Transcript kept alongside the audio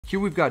Here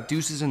we've got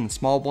deuces in the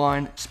small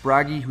blind.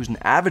 Spraggy, who's an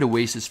avid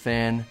Oasis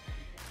fan,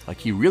 like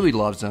he really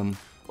loves them,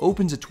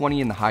 opens a 20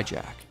 in the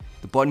hijack.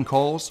 The button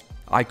calls,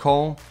 I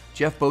call,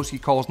 Jeff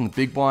Boski calls in the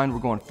big blind.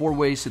 We're going 4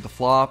 ways to the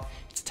flop.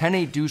 It's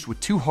 10-8 deuce with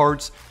 2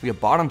 hearts. We have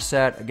bottom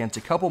set against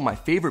a couple of my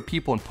favorite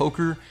people in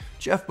poker,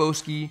 Jeff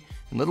Boski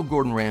and Little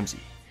Gordon Ramsay.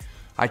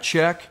 I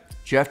check,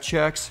 Jeff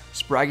checks,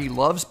 Spraggy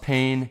loves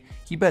pain,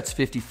 he bets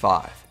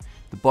 55.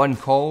 The button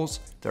calls,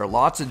 there are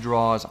lots of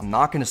draws, I'm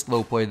not going to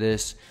slow play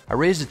this. I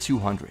raise to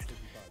 200.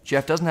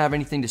 Jeff doesn't have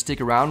anything to stick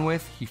around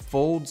with, he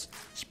folds.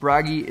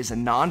 Spraggy is a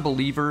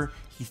non-believer.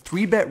 He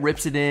 3-bet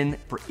rips it in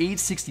for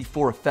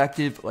 864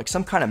 effective, like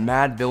some kind of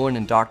mad villain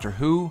in Doctor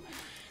Who.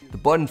 The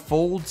button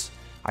folds,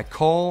 I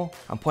call.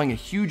 I'm playing a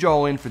huge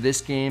all-in for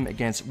this game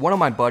against one of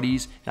my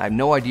buddies, and I have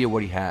no idea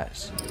what he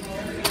has.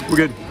 We're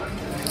good.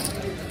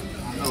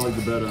 I like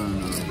the bet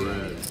on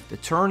Brad. The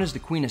turn is the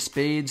queen of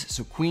spades,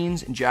 so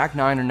queens and jack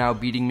 9 are now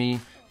beating me.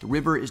 The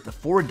river is the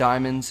 4 of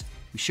diamonds.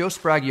 We show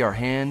Spraggy our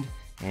hand,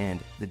 and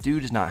the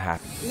dude is not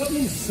happy. What an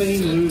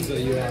insane loser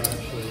you are,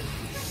 actually.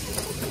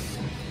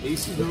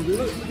 Aces no good.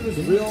 Look at this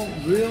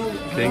real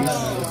Kings.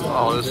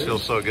 Oh, this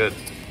feels so good.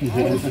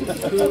 truly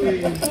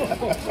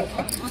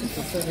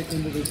pathetic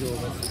individual.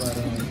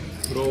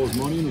 Put all his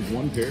money in with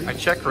one pair. I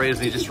check raise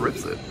and he just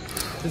rips it.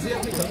 Does he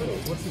have any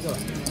titles? What's he got?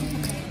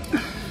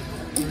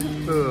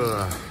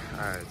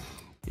 Alright.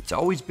 It's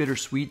always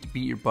bittersweet to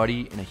beat your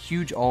buddy in a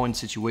huge all-in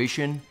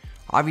situation.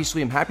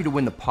 Obviously, I'm happy to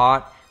win the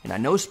pot, and I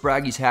know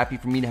Spraggy's happy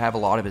for me to have a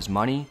lot of his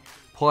money.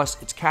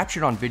 Plus, it's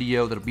captured on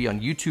video that'll be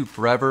on YouTube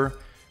forever.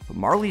 But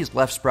Marley has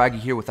left Spraggy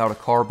here without a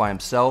car by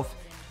himself,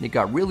 and it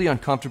got really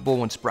uncomfortable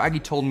when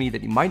Spraggy told me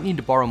that he might need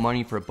to borrow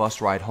money for a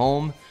bus ride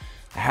home.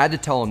 I had to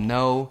tell him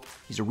no.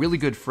 He's a really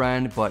good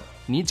friend, but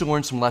he needs to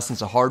learn some lessons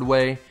the hard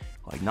way,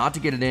 like not to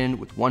get it in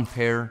with one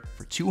pair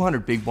for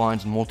 200 big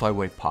blinds and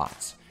multi-way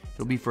pots.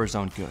 It'll be for his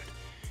own good.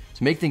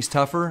 To make things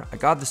tougher, I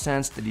got the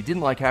sense that he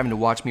didn't like having to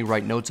watch me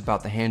write notes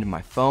about the hand in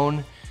my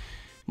phone,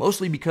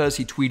 mostly because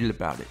he tweeted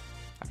about it.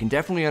 I can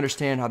definitely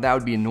understand how that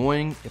would be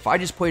annoying. If I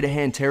just played a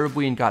hand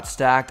terribly and got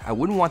stacked, I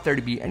wouldn't want there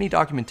to be any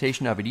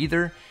documentation of it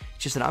either.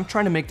 It's just that I'm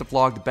trying to make the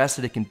vlog the best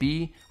that it can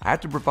be. I have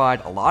to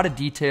provide a lot of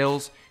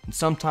details, and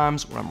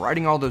sometimes when I'm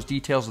writing all those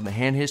details in the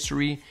hand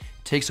history, it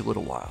takes a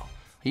little while.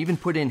 I even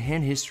put in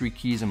hand history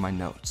keys in my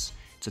notes.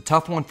 It's a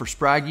tough one for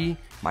Spraggy.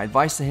 My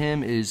advice to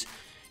him is,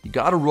 you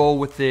gotta roll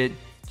with it.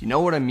 Do you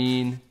know what I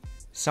mean?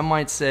 Some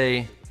might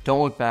say,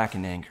 don't look back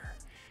in anger.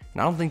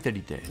 And I don't think that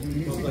he did.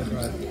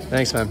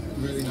 Thanks, man.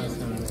 Really nice.